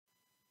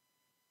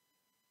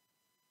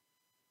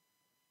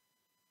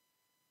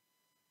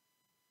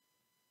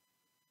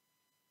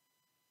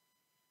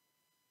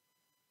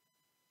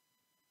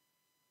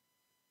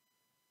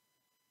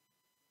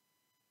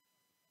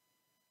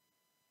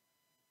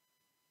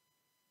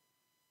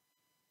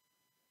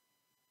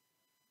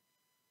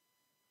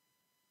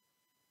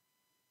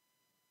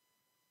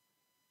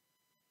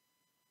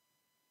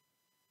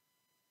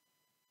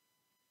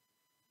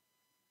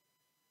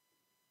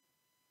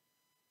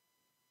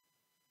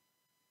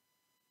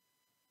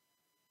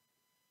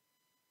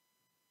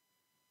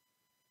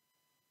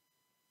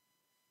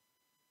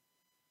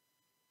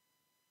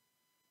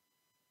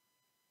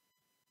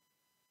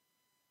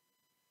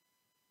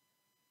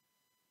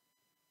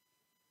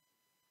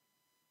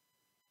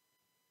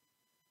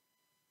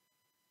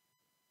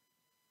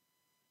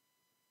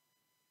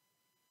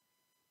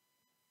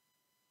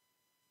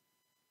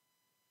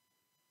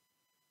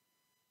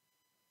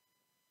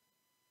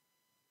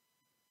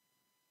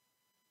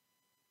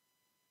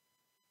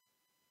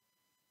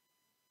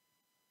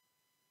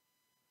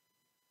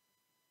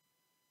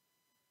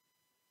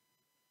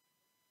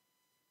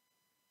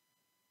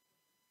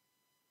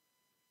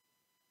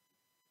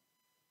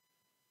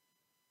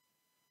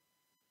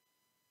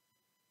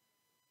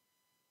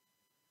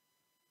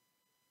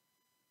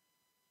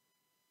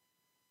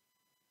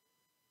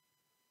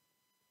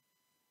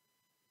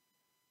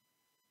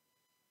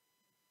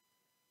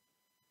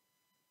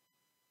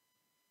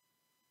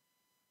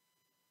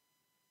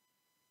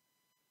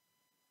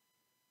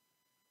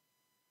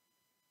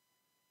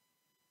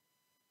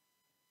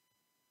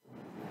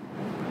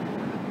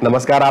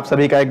नमस्कार, आप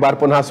सभी का एक बार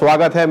पुनः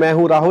स्वागत है। मैं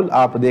हूं राहुल,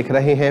 आप देख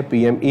रहे हैं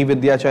पीएम ई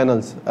विद्या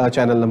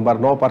चैनल नंबर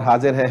 9 पर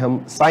हाजिर हैं हम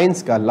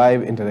साइंस का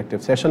लाइव इंटरेक्टिव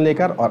सेशन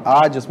लेकर। और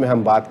आज उसमें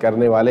हम बात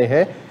करने वाले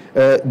हैं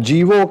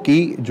जीवों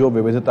की जो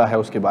विविधता है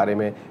उसके बारे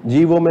में।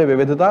 जीवों में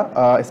विविधता,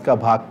 इसका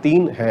भाग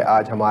 3 है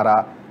आज हमारा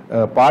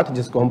पाठ,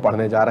 जिसको हम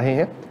पढ़ने जा रहे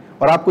हैं।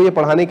 और आपको ये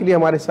पढ़ाने के लिए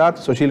हमारे साथ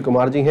सुशील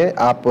कुमार जी हैं।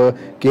 आप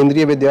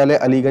केंद्रीय विद्यालय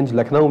अलीगंज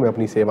लखनऊ में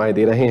अपनी सेवाएं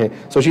दे रहे हैं।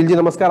 सुशील जी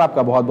नमस्कार,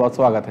 आपका बहुत बहुत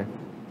स्वागत है।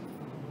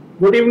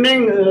 Good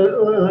evening,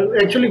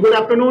 actually good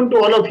afternoon to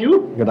all of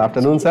you. Good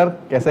afternoon, sir.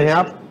 कैसे हैं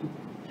आप?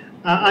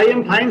 I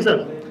am fine, sir.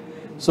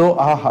 So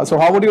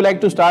how would you like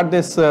to start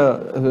this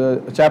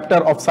chapter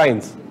of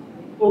science?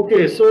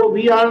 Okay, so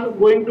we are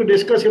going to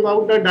discuss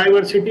about the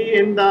diversity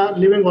in the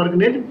living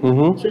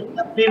organism. So in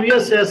the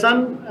previous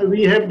session,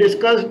 we have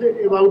discussed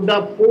about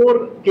the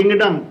 4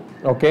 kingdoms.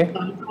 Okay.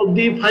 Of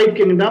the 5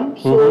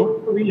 kingdoms. So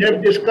we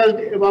have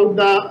discussed about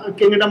the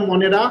kingdom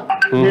Monera,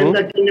 then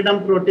the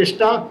kingdom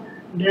Protista,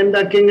 then the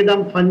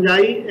kingdom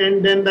fungi,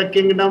 and then the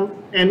kingdom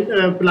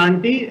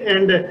plantae,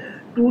 and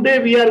today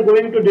we are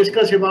going to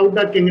discuss about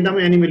the kingdom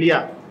animalia.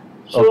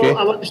 So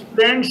our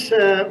students,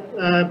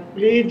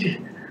 please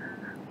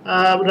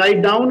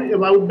write down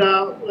about the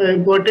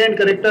important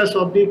characters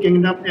of the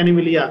kingdom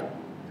animalia.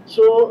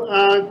 So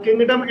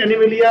kingdom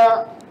animalia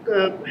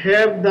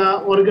have the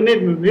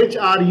organisms which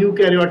are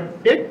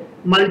eukaryotic,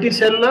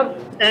 multicellular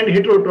and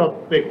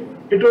heterotrophic.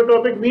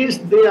 Heterotrophic means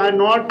they are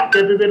not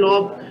capable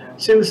of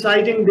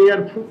synthesizing their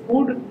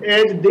food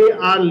as they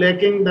are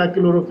lacking the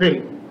chlorophyll.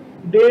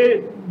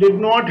 They did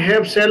not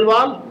have cell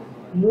wall.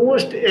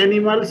 Most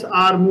animals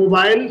are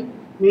mobile,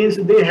 means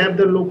they have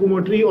the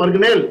locomotory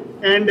organelle,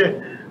 and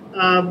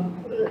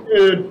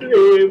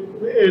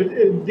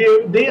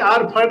they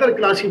are further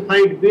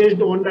classified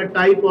based on the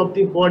type of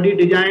the body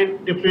design,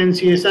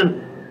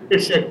 differentiation,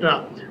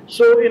 etc.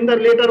 So in the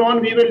later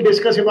on we will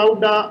discuss about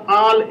the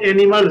all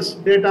animals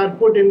that are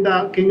put in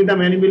the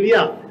kingdom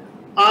animalia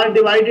are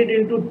divided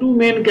into 2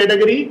 main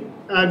categories,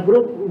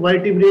 group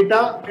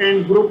vertebrata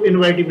and group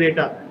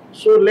invertebrata.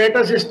 So let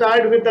us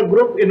start with the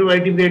group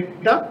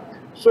invertebrata.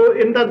 So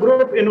in the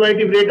group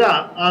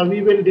invertebrata,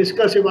 we will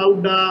discuss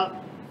about the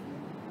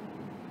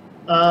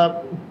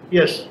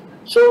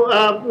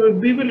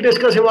we will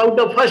discuss about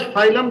the first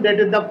phylum, that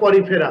is the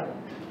Porifera.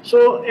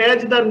 So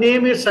as the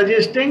name is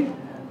suggesting,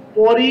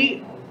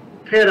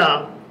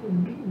 Porifera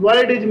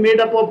word is made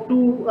up of 2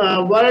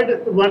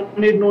 words.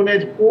 One is known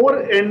as pore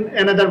and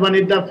another one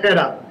is the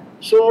fera.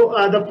 So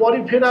the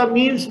porifera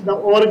means the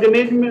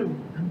organism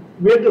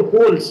with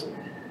holes.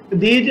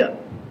 These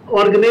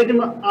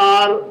organisms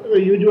are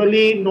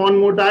usually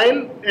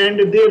non-motile and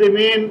they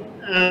remain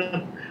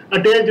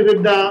attached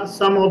with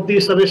some of the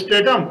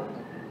substratum,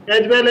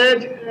 as well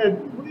as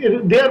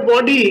their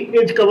body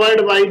is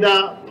covered by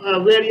the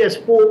various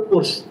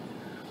pores.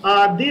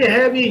 They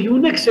have a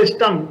unique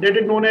system that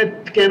is known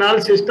as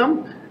canal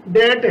system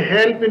that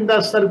help in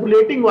the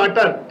circulating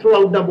water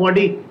throughout the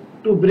body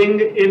to bring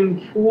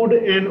in food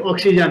and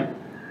oxygen.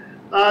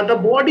 The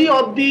body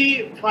of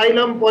the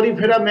phylum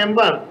Porifera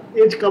member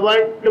is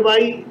covered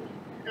by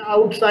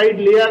outside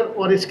layer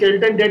or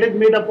skeleton that is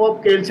made up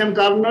of calcium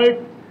carbonate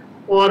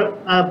or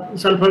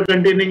sulfur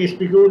containing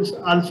spicules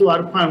also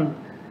are found.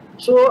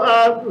 So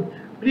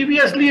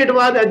previously it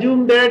was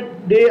assumed that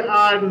they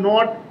are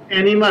not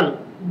animal,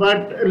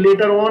 but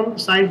later on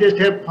scientists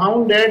have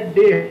found that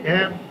they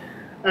have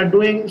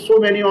doing so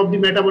many of the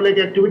metabolic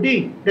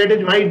activity. That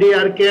is why they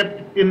are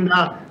kept in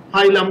the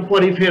phylum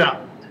Porifera.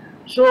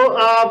 So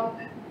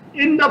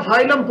in the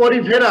phylum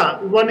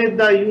Porifera, one is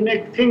the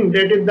unique thing,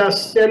 that is the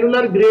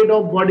cellular grade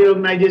of body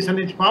organization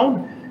is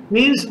found,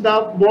 means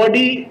the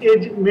body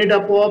is made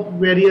up of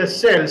various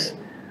cells.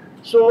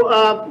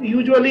 So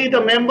usually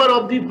the member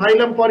of the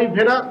phylum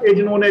Porifera is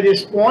known as a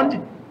sponge,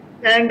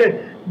 and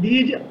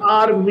these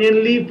are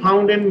mainly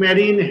found in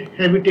marine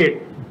habitat.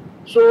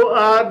 So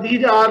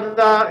these are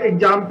the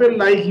example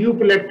like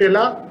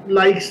Euplectella,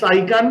 like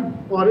Cycon,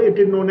 or it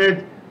is known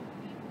as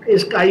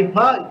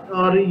Scypha,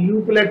 or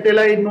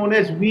Euplectella is known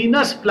as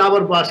Venus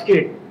flower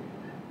basket,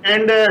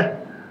 and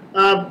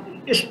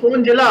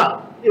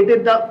Spongilla, it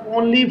is the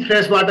only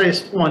freshwater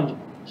sponge.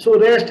 So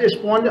rest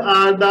sponge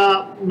are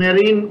the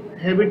marine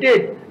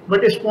habitat,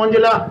 but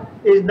Spongilla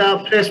is the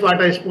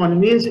freshwater sponge,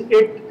 means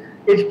it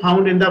is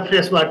found in the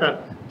fresh water.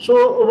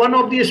 So one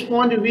of the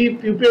sponge we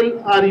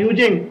people are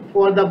using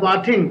for the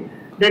bathing,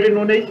 that is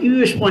known as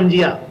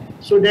Euspongia.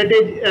 So that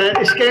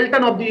is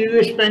skeleton of the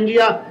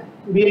Euspongia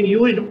being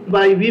used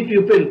by we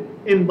people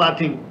in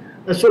bathing.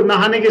 So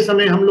नहाने के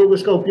समय हम लोग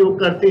उसका उपयोग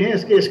करते हैं,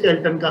 इसके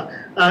skeleton का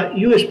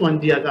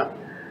Euspongia का.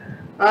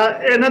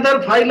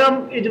 Another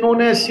phylum is known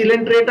as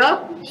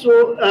Coelenterata.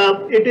 So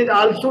it is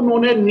also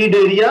known as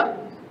Cnidaria.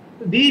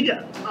 These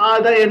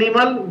are the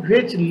animal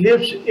which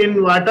lives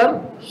in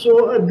water,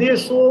 so they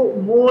show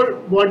more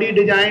body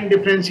design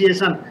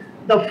differentiation.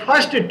 The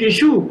first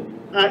tissue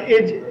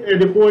is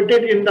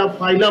reported in the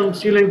phylum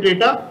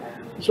Coelenterata.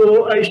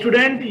 So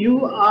student,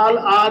 you all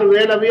are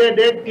well aware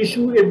that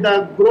tissue is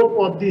the group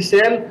of the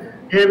cell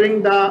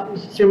having the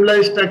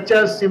similar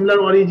structure, similar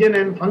origin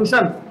and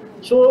function.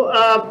 So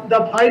the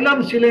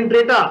phylum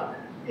Coelenterata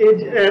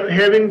is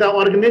having the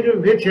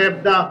organism which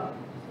have the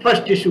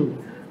first tissue.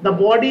 The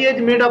body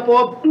is made up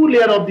of two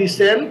layers of the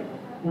cell.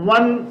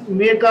 One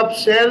make up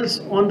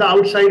cells on the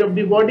outside of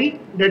the body,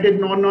 that is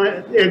known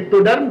as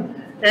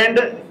ectoderm, and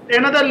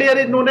another layer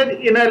is known as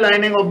inner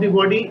lining of the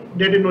body,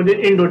 that is known as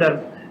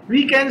endoderm.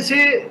 We can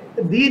say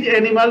these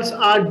animals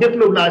are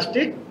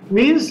diploblastic,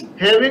 means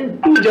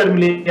having two germ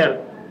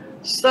layers.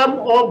 Some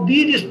of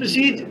these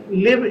species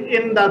live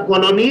in the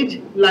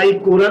colonies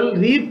like coral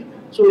reef.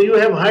 So you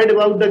have heard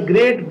about the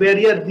Great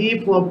Barrier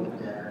Reef of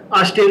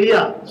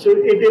Australia. So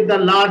it is the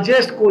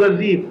largest coral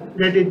reef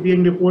that is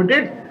being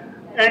reported.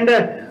 And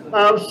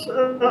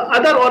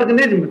other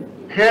organisms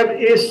have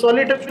a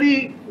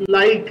solitary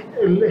like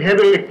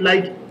habit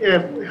like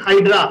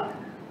hydra.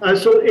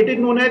 So it is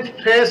known as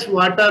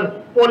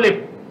freshwater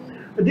polyp.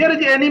 There is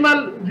an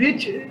animal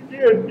which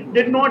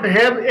did not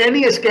have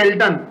any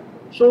skeleton.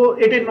 So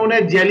it is known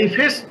as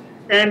jellyfish,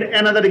 and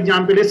another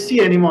example is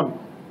sea anemone.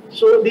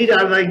 So these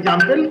are the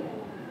examples.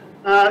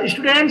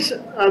 Students,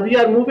 we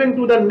are moving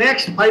to the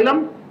next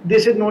phylum.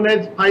 This is known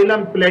as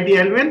phylum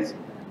Platyhelminths.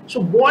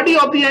 So body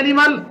of the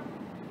animal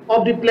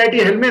of the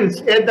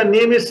Platyhelminths, as the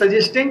name is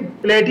suggesting,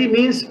 platy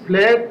means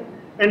flat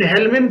and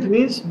helminth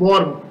means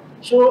worm.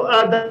 So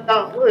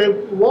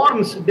the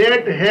worms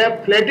that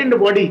have flattened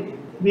body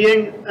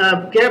being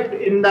kept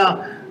in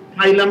the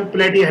phylum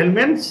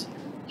Platyhelminths.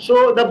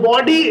 So the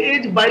body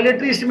is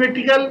bilaterally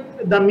symmetrical.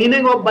 The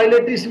meaning of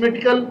bilaterally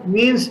symmetrical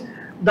means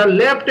the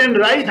left and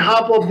right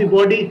half of the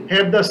body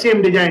have the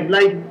same design,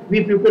 like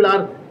we people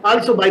are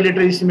also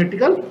bilaterally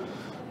symmetrical.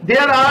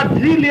 There are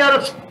three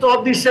layers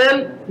of the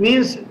cell,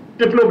 means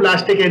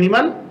triploblastic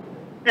animal,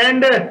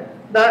 and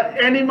the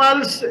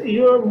animals,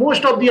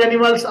 most of the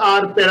animals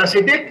are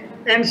parasitic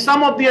and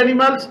some of the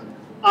animals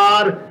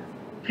are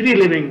free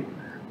living.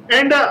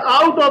 And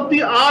out of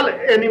the all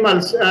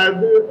animals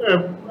have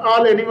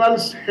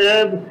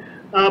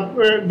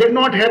did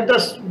not have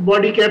the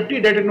body cavity,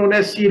 that is known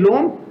as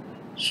coelom.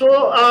 So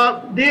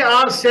they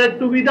are said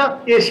to be the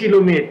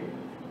acoelomate.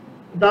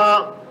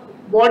 The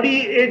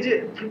body is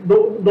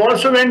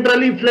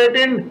dorsoventrally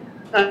flattened.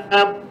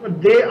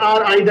 They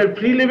are either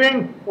free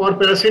living or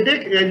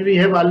parasitic, as we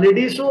have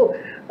already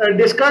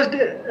discussed.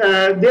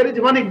 There is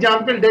one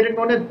example that is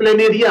known as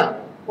planaria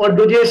or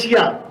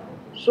dojacia.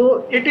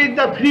 So it is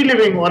the free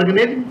living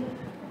organism,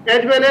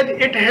 as well as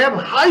it have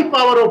high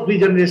power of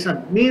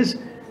regeneration, means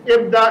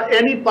if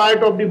any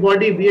part of the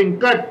body being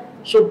cut,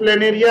 so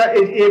planaria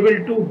is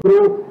able to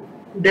grow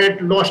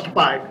that lost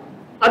part.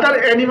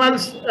 Other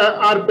animals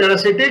are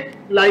parasitic,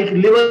 like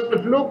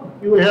liver fluke.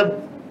 You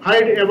have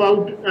heard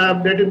about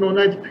that is known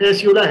as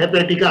fasciola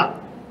hepatica.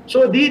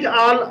 So these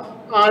all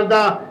are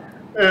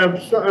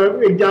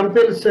the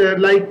examples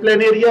like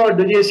planaria or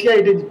dojacia,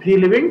 it is free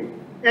living,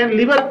 and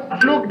liver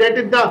fluke, that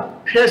is the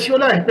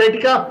fasciola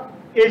hepatica,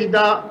 is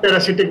the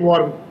parasitic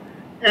worm,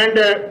 and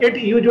it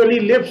usually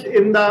lives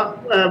in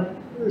the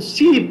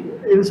sheep,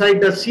 inside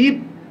the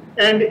sheep,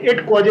 and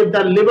it causes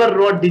the liver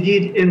rot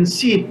disease in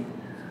sheep.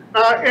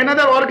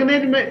 Another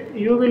organism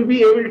you will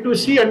be able to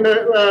see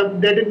under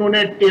that is known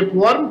as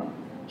tapeworm.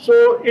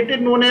 So it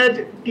is known as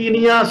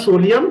Taenia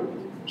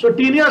solium. So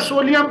Taenia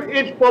solium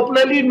is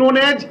popularly known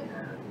as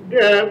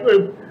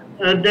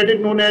that is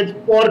known as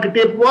pork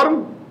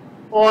tapeworm,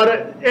 or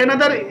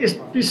another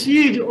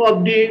species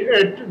of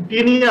the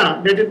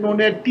Taenia, that is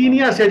known as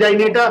Taenia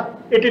saginata,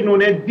 it is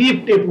known as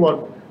beef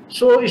tapeworm.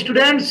 So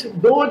students,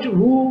 those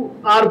who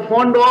are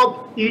fond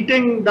of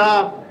eating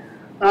the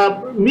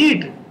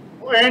meat,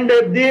 and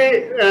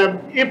they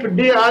if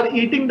they are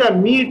eating the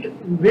meat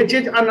which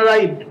is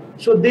unripe,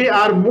 so they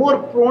are more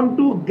prone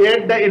to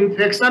get the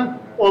infection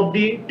of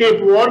the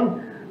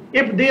tapeworm.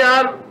 If they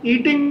are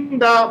eating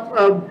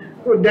the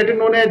that is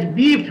known as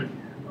beef,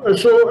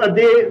 so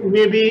they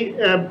may be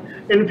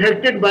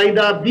infected by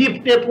the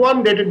beef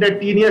tapeworm, that is the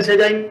Taenia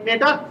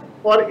saginata.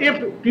 Or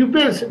if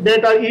pupils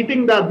that are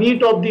eating the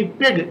meat of the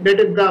pig, that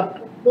is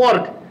the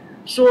pork,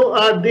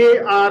 so they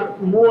are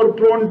more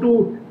prone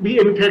to be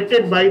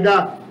infected by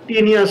the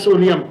Taenia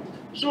solium.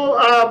 So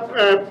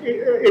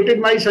it is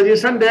my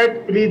suggestion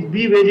that please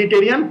be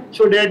vegetarian,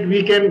 so that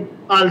we can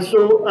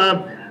also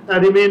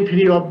remain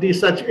free of the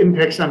such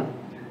infection.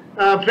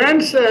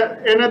 Friends,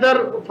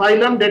 another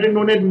phylum that is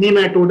known as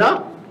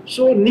nematoda.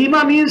 So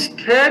nema means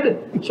thread.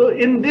 So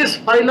in this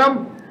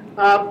phylum,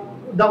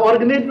 the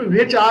organisms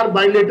which are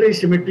bilaterally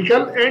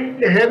symmetrical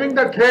and having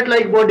the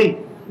thread-like body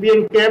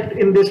being kept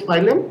in this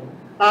phylum.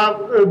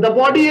 The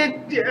body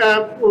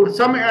is,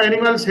 some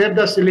animals have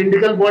the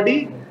cylindrical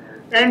body,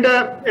 and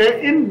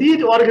in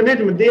these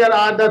organisms there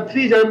are the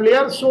three germ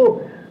layers.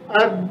 So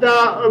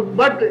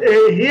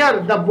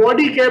here the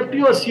body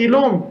cavity or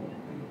coelom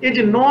is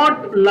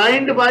not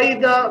lined by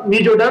the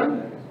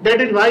mesoderm. That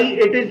is why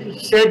it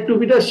is said to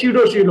be the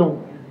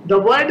pseudocoelom. The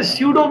word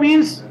pseudo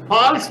means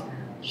false.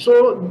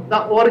 So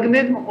the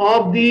organism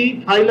of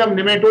the phylum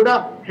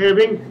nematoda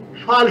having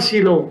false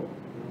coelom.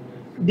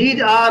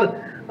 These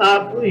are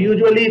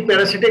usually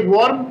parasitic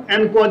worm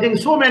and causing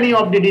so many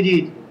of the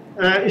disease.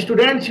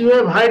 Students, you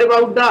have heard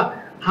about the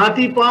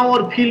hathi paw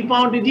or field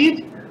paw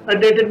disease,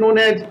 that is known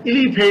as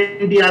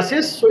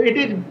elephantiasis. So it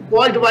is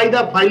caused by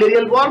the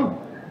filarial worm,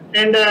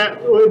 and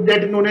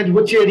that is known as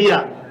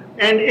Wucheria,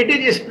 and it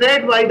is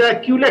spread by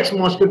the Culex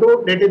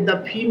mosquito, that is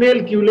the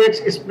female Culex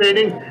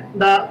spreading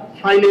the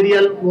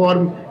filarial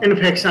worm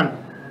infection.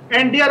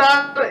 And there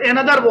are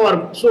another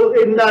worm.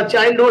 So in the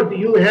childhood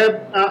you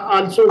have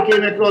also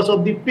came across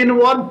of the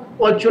pinworm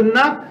or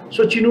chunna.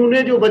 So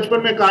चिनूने जो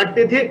बचपन में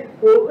काटते थे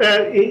वो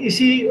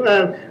इसी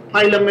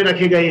phylum में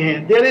रखे गए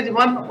हैं. There is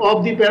one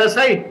of the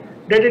parasite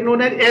that is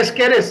known as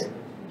Ascaris.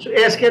 So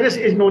Ascaris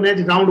is known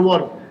as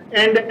roundworm,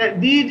 and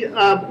these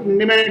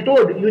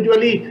nematode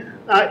usually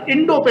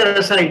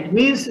endoparasite,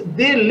 means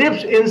they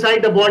live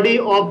inside the body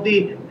of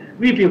the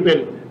wee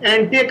pupil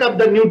and take up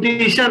the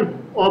nutrition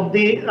of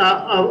the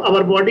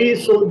our body.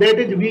 So that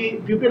is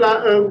we people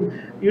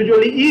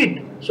usually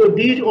eat. So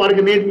these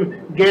organisms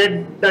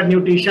get the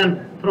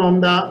nutrition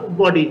from the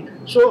body.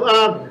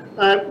 So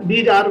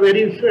these are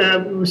very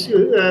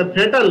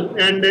fatal,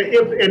 and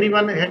if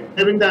anyone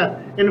having the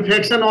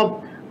infection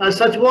of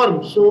such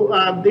worms, so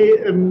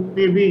they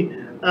may be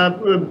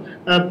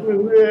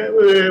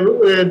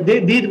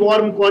these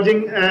worms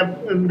causing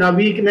the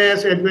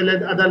weakness as well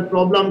as other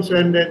problems,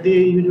 and they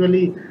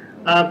usually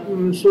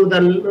so the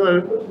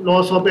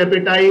loss of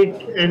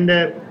appetite and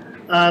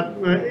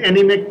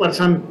anemic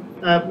person,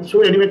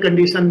 so anemic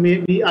condition may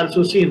be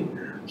also seen.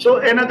 So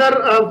another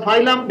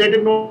phylum that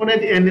is known as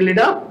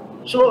Annelida.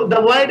 So the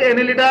word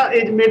Annelida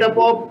is made up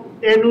of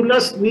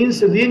annulus,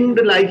 means ringed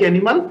like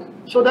animal.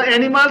 So the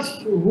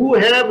animals who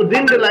have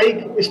ringed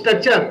like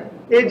structure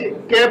is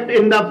kept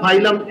in the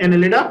phylum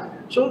Annelida.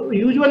 So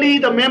usually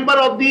the member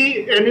of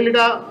the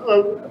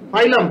Annelida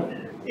phylum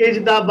is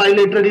the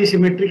bilaterally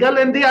symmetrical,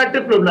 and they are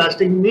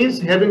triploblastic, means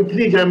having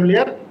 3 germ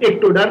layer,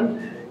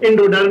 ectoderm,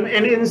 endoderm,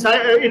 and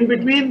inside in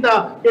between the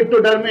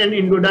ectoderm and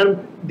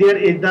endoderm there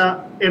is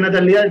the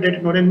another layer that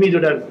is known as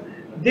mesoderm.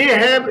 They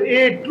have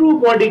a true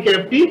body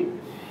cavity.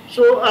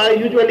 So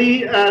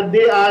usually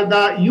they are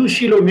the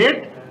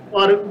eucoelomate,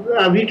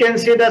 or we can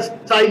say the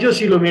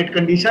schizocoelomate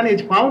condition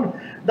is found.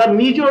 The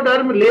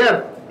mesoderm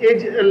layer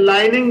is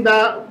lining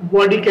the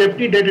body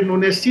cavity that is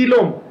known as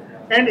coelom,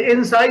 and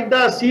inside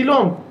the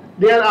coelom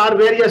there are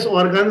various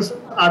organs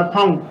are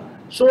found.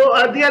 So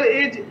there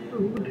is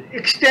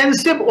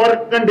extensive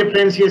organ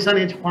differentiation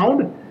is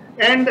found,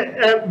 and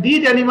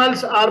these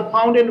animals are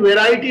found in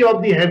variety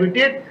of the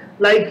habitat,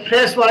 like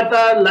fresh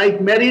water,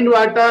 like marine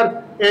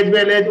water, as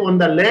well as on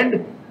the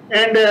land.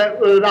 And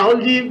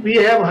Rahul ji, we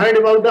have heard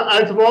about the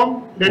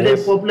earthworm, that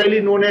is popularly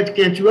known as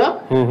केंचुआ,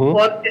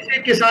 और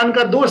इसे किसान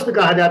का दोस्त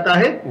कहा जाता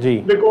है,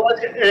 because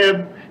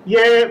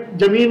यह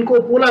जमीन को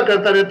पोला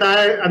करता रहता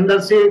है अंदर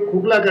से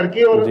खोखला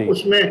करके, और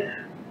उसमें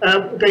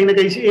कहीं ना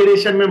कहीं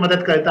एरेशन में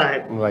मदद करता है.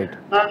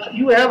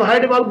 You have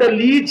heard about the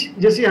Leach,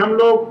 जिसे हम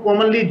लोग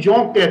कॉमनली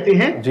जोंक कहते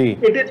हैं.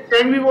 इट इज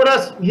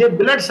सैंग्विवोरस, ये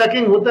ब्लड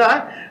सकिंग होता है.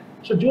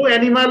 So, जो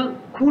एनिमल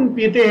खून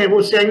पीते हैं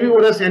वो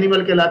सैंग्विवोरस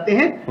एनिमल कहलाते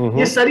हैं.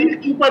 ये शरीर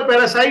के ऊपर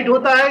पैरासाइट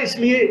होता है,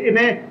 इसलिए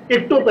इन्हें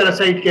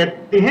एक्टोपैरासाइट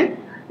कहते हैं.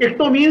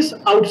 एक्टो मीन्स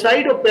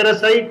आउटसाइड और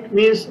parasite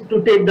means to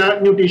take the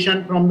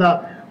nutrition from the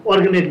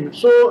organism.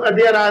 So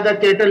there are the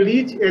cattle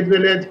leech, as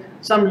well as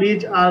some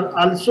leech are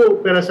also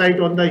parasite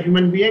on the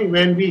human being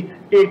when we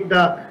take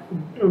the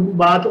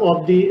bath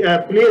of the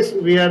place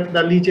where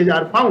the leeches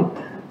are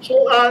found. So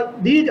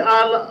these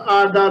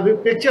are the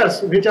pictures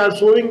which are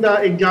showing the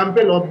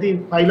example of the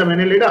phylum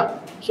Annelida.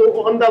 So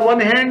on the one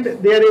hand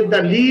there is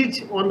the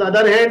leech, on the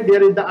other hand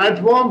there is the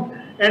earthworm,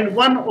 and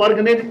one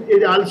organism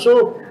is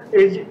also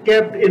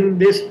kept in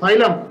this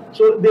phylum.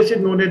 So this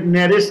is known as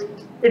Nereis.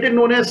 It is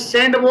known as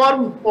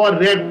sandworm or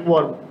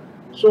ragworm.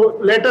 So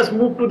let us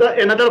move to the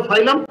another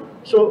phylum.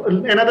 So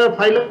another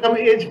phylum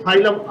is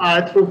phylum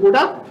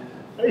Arthropoda.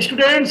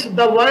 Students,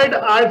 the word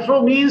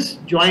arthro means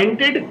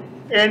jointed,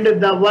 and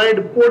the word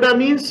poda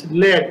means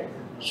leg.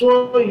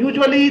 So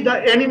usually the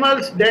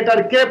animals that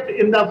are kept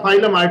in the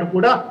phylum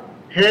Arthropoda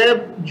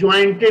have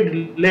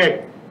jointed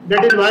leg.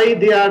 That is why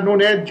they are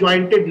known as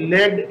jointed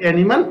legged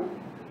animal.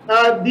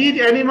 These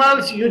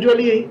animals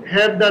usually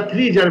have the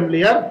 3 germ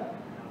layer,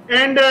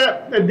 and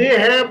they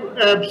have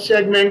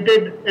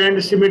segmented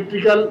and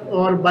symmetrical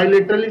or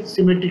bilaterally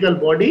symmetrical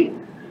body.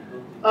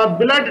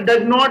 Blood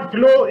does not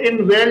flow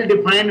in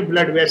well-defined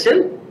blood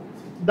vessel.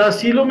 The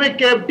coelomic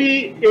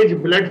cavity is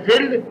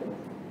blood-filled.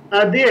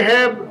 They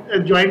have a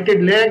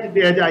jointed leg,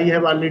 as I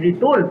have already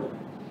told,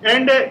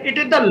 and it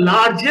is the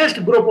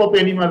largest group of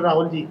animal.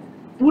 Rahul ji,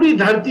 पूरी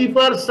धरती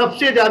पर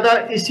सबसे ज्यादा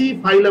इसी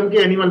phylum के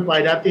animal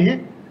पाए जाते हैं.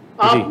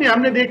 आपने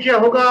हमने देखा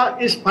होगा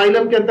इस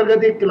फाइलम के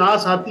अंतर्गत एक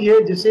क्लास आती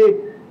है जिसे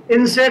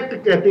इंसेक्ट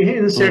कहते हैं,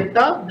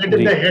 insecta, that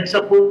is the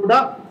Hexapoda.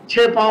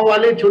 6 पांव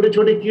वाले छोटे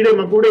छोटे कीड़े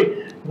मकोड़े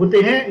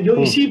होते हैं जो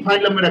इसी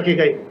फाइलम में रखे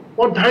गए.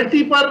 और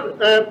धरती पर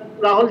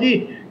राहुल जी,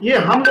 ये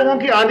हम लोगों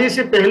के आने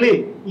से पहले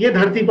ये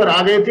धरती पर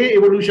आ गए थे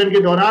एवोल्यूशन के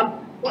दौरान.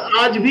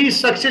 आज भी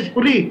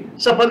सक्सेसफुली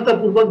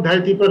सफलतापूर्वक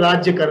धरती पर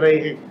राज्य कर रहे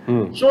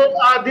हैं. So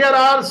there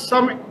are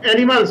some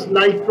animals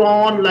like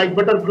prawn, like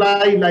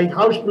butterfly, like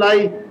house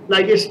fly,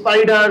 like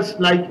spiders,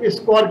 like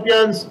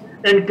Scorpions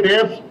and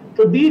crabs.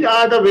 So these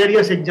are the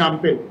various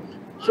examples.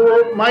 So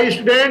my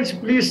students,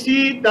 please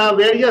see the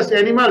various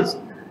animals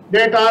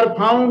that are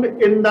found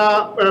in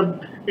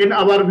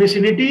our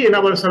vicinity, in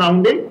our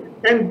surrounding,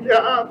 and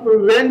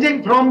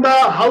ranging from the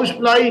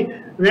housefly,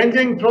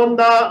 ranging from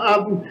the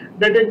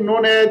that is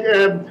known as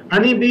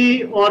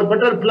honeybee or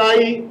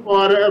butterfly,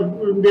 or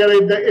there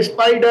is the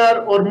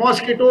spider or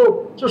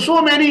mosquito.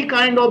 So many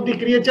kind of the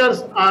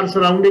creatures are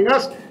surrounding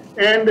us,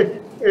 and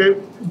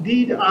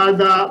these are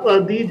the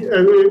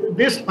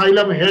this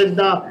phylum has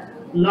the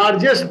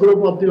largest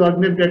group of the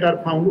organisms that are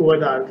found over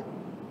the earth.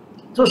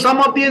 So some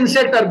of the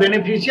insects are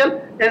beneficial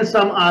and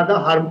some are the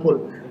harmful.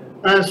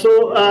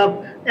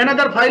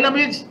 Another phylum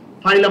is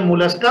phylum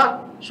mollusca.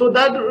 So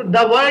that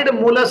the word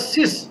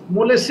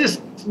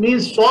molluscis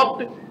means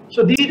soft.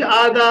 So these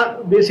are the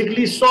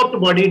basically soft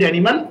bodied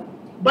animal,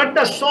 but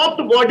the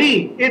soft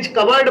body is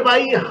covered by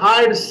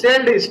hard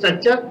celled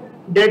structure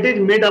that is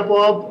made up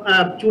of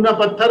chuna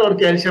patthar or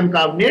calcium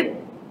carbonate.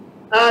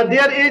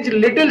 There is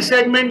little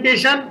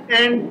segmentation,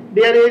 and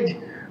there is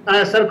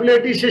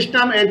circulatory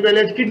system as well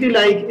as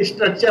kidney-like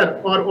structure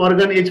or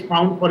organ is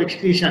found for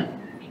excretion.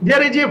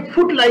 There is a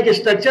foot-like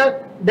structure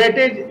that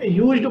is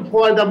used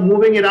for the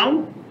moving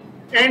around.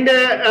 And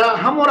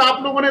हम और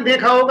आप लोगों ने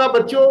देखा होगा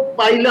बच्चों,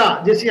 पाइला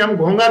जैसे हम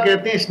घोंगा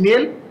कहते हैं,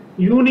 स्नेल,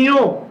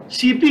 यूनियो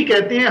सीपी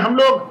कहते हैं हम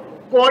लोग,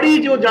 कौड़ी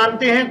जो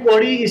जानते हैं,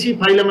 कौड़ी इसी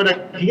फाइलम में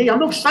रखी गई. हम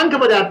लोग शंख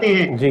बजाते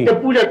हैं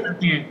जब पूजा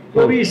करते हैं,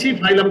 वो भी इसी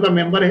फाइलम का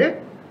मेंबर है.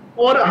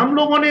 और हम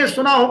लोगों ने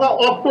सुना होगा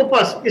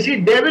ऑक्टोपस, इसी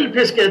डेविल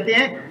फिश कहते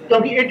हैं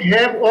क्योंकि इट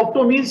हैव,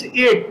 ऑक्टो मींस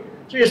 8.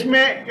 तो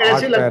इसमें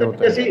ऐसे लगता है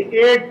जैसे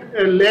 8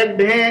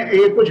 लेग्ड हैं,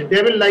 ये कुछ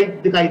डेविल लाइक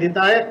दिखाई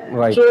देता है.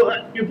 So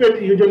people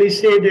usually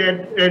say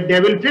that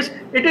devil fish,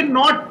 it is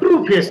not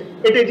true fish,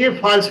 it is a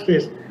false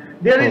fish.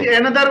 There is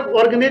another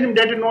organism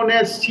that is known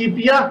as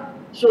sepia.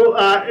 So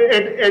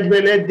as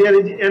well as there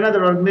is another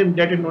organism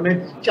that is known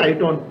as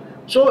chiton.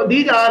 So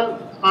these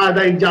are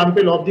the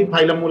example of the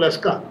phylum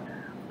mollusca.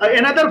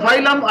 Another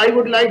phylum I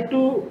would like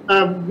to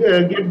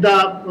give the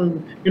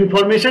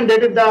information,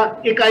 that is the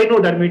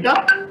echinodermata.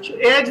 So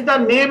as the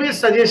name is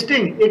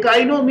suggesting,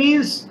 echino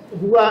means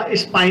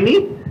spiny,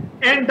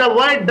 and the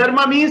word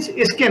derma means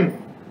skin.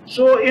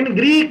 So in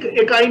Greek,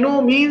 echino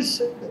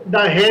means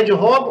the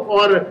hedgehog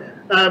or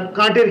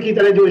कांटे की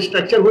तरह जो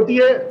structure होती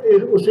है,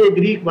 उसे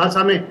Greek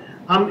भाषा में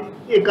हम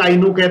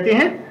एकाइनो कहते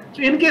हैं.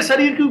 तो इनके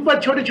शरीर के ऊपर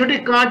छोटे छोटे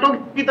कांटों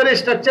की तरह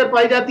स्ट्रक्चर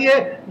पाई जाती है.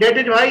 Date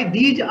is why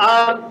these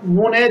are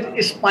known as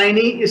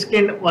spiny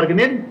skin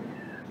organism.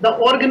 The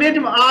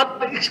organism are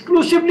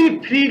exclusively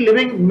free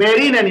living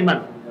marine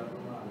animal.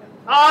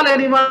 All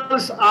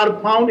animals are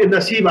found in the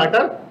C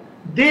water.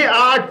 They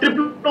are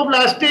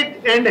triploblastic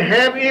and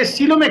have a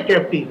coelomic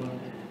cavity.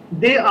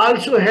 They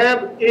also have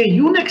a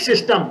unique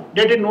system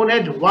that is known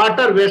as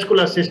water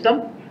vascular system.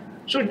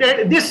 So that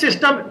this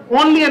system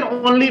only and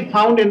only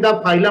found in the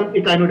phylum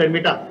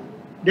Echinodermata.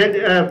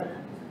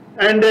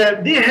 And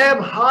they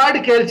have hard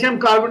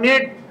calcium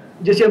carbonate,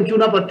 जिसे हम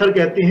चूना पत्थर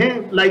कहते हैं,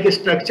 like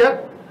structure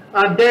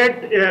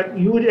that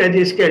used as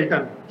a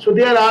skeleton. So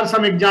there are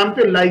some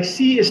examples like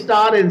sea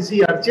star and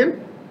sea urchin.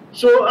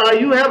 So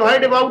you have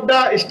heard about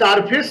the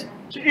starfish.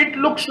 So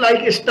it looks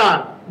like a star.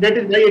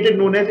 That is why it is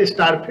known as a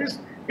starfish.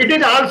 It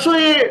is also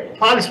a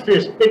false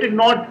fish. It is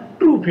not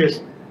true fish.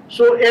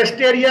 So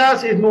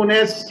Asterias is known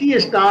as sea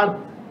star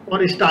or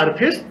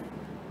starfish.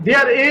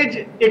 There is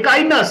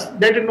Echinus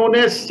that is known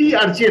as sea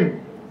urchin,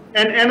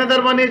 and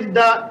another one is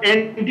the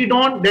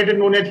Antedon that is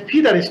known as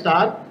feather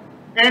star.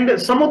 And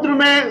समुद्र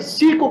में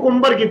सी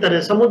cucumber की तरह,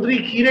 समुद्री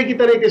खीरे की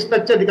तरह एक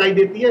structure दिखाई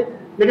देती है,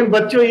 लेकिन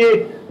बच्चों ये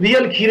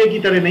रियल खीरे की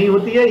तरह नहीं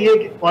होती है, ये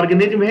एक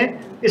ऑर्गेनिज्म है,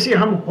 इसे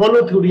हम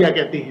होलोथुरिया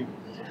कहते हैं.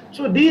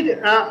 So these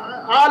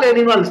all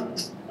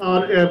animals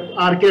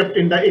are kept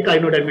in the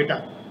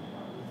Echinodermata.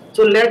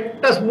 So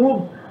let us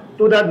move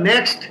to the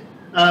next.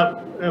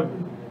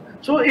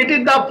 So it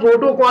is the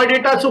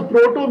protochordata. So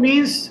proto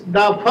means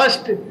the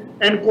first,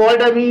 and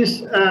chorda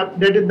means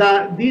that is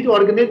these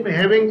organisms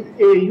having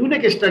a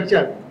unique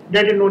structure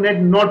that is known as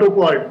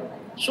notochord.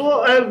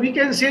 So we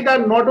can say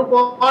that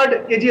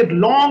notochord is a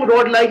long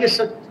rod-like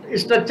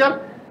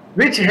structure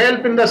which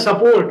help in the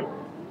support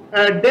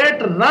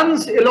that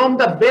runs along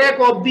the back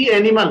of the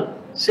animal,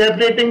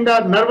 separating the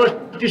nervous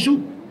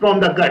tissue from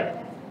the gut.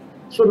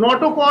 So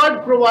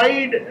notochord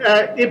provide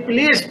a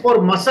place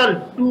for muscle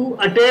to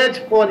attach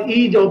for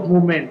ease of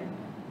movement.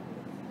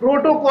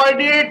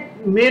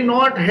 Protochordate may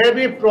not have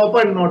a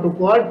proper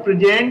notochord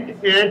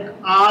present at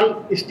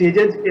all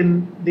stages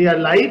in their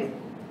life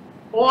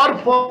or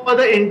for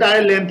the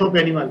entire length of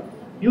animal.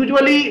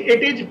 Usually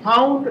it is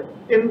found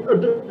in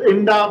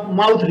the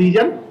mouth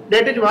region.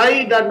 That is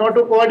why the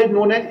notochord is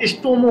known as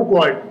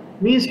stomochord.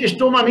 Means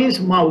stoma means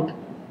mouth.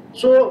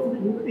 So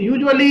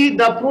usually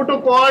the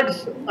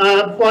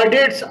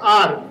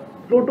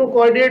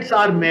protochordates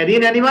are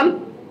marine animal.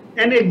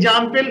 An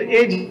example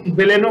is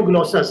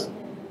Balanoglossus.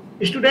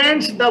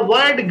 Students, the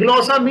word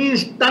glossa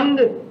means tongue.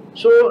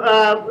 So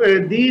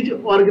these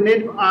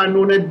organisms are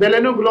known as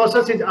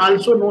Balanoglossus is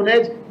also known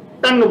as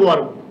tongue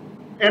worm.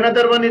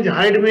 Another one is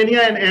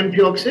Hydmania and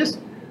Amphioxus.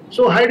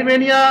 So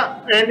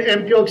Hydmania and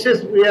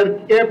Amphioxus were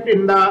kept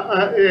in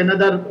the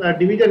another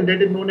division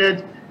that is known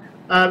as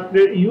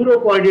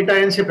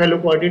Urochordata and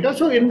Cephalochordata.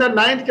 So in the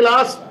 9th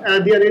class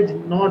there is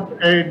not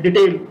a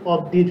detail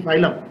of these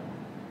phylum.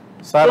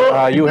 Sir,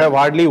 so, you have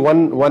hardly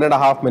one and a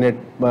half minute.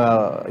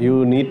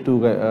 You need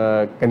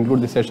to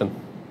conclude the session.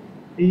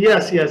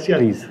 Yes.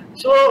 Please.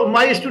 So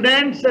my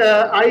students,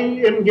 I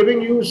am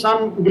giving you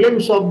some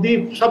glimpse of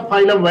the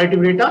subphylum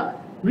Vertebrata.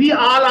 We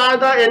all are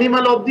the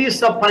animal of the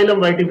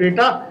subphylum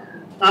Vertebrata.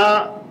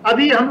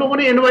 अभी हम लोगों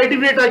ने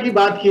Invertebrata की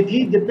बात की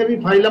थी, जितने भी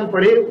फाइलम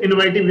पढ़े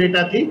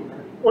इनवर्टिब्रेटा थी,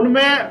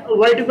 उनमें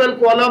वर्टिब्रल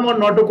कॉलम और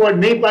नोटोकॉर्ड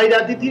नहीं पाई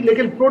जाती थी,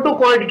 लेकिन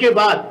प्रोटोकॉर्ड के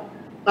बाद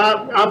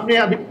आपने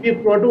अभी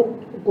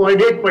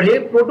प्रोटोकॉर्डेट पढ़े,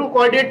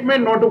 प्रोटोकॉर्डेट में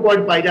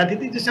नोटोकॉर्ड पाई जाती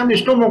थी, जिसे हम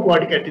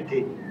स्टोमोकॉर्ड कहते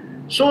थे।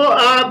 सो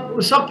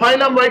सब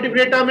फाइलम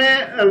वर्टिब्रेटा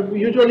में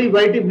यूजुअली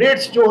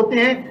वर्टिब्रेट्स जो होते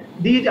हैं,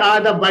 these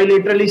are the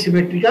bilaterally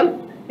symmetrical.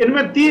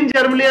 इनमें 3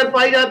 जर्म लेयर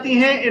पाई जाती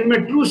हैं।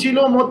 इनमें ट्रू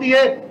सीलोम होती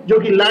है जो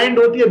कि लाइंड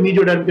होती है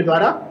मीजोडर्म के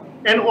द्वारा,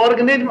 एंड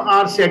ऑर्गेनिज्म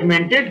आर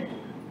सेगमेंटेड।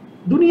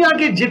 दुनिया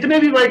के जितने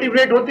भी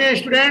वर्टिब्रेट होते हैं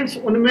स्टूडेंट्स,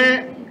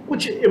 उनमें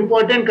कुछ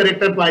इंपॉर्टेंट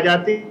कैरेक्टर पाए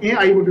जाते हैं।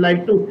 I would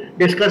like to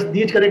discuss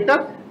these character.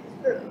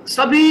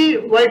 सभी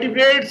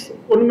वर्टिब्रेट्स,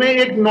 उनमें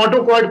एक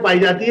नोटोकॉर्ड पाई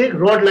जाती है,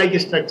 रॉड लाइक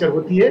स्ट्रक्चर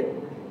होती है।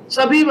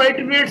 सभी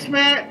वर्टिब्रेट्स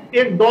में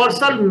एक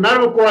डोर्सल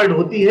नर्व कॉर्ड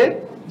होती है।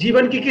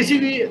 जीवन की किसी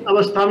भी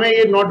अवस्था में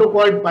ये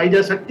नोटोकॉर्ड पाई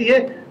जा सकती है,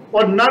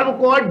 और नर्व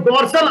कॉर्ड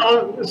डोर्सल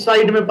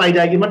साइड में पाई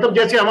जाएगी, मतलब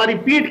जैसे हमारी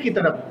पीठ की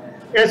तरफ,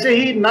 ऐसे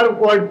ही नर्व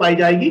कॉर्ड पाई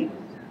जाएगी।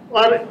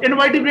 और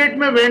इनवर्टिब्रेट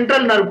में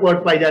वेंट्रल नर्व कॉर्ड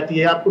पाई जाती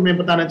है, आपको मैं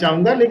बताना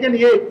चाहूंगा, लेकिन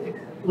ये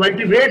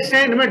वर्टिब्रेट्स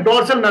हैं, इनमें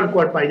डोर्सल नर्व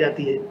कॉर्ड पाई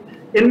जाती है।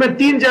 इनमें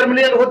 3 जर्म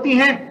लेयर होती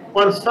हैं,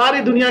 और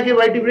सारी दुनिया के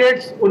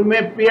वर्टिब्रेट्स,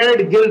 उनमें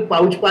पेयर्ड गिल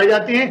पाउच पाए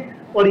जाते हैं,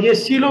 और ये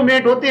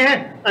सीलोमेट होते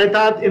हैं,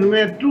 अर्थात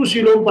इनमें ट्रू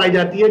सीलोम पाई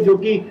जाती है, जो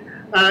कि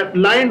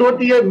लाइंड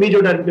होती है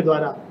मीजोडर्म के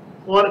द्वारा,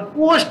 और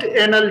पोस्ट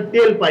एनल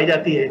टेल पाई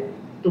जाती है।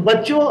 तो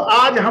बच्चों,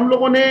 आज हम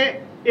लोगों ने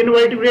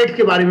इनवर्टिब्रेट्स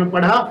के बारे में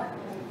पढ़ा।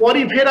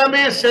 पॉरीफेरा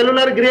में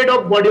cellular grade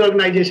of body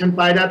organisation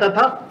पाया जाता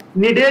था।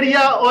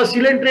 निडेरिया और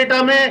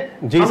सिलेंट्रेटा में,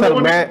 जी सर,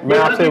 मैं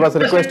आपसे बस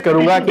रिक्वेस्ट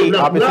करूंगा कि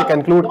आप इसे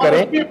कंक्लूड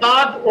करें। उसके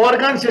बाद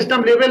organ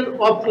system level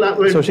of,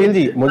 Sushil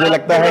ji, मुझे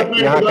लगता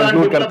है यहाँ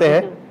कंक्लूड करते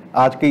हैं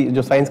आज की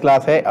जो साइंस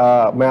क्लास है।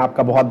 मैं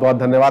आपका बहुत बहुत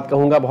धन्यवाद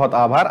कहूंगा, बहुत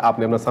आभार,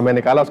 आपने अपना समय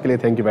निकाला, उसके लिए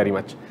थैंक यू वेरी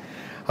मच।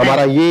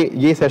 हमारा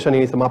ये सेशन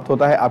यही समाप्त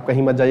होता है। आप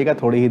कहीं मत जाइएगा,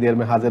 थोड़ी ही देर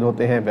में हाजिर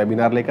होते हैं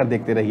वेबिनार लेकर।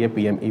 देखते रहिए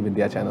PM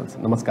eVidya चैनल्स।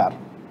 नमस्कार।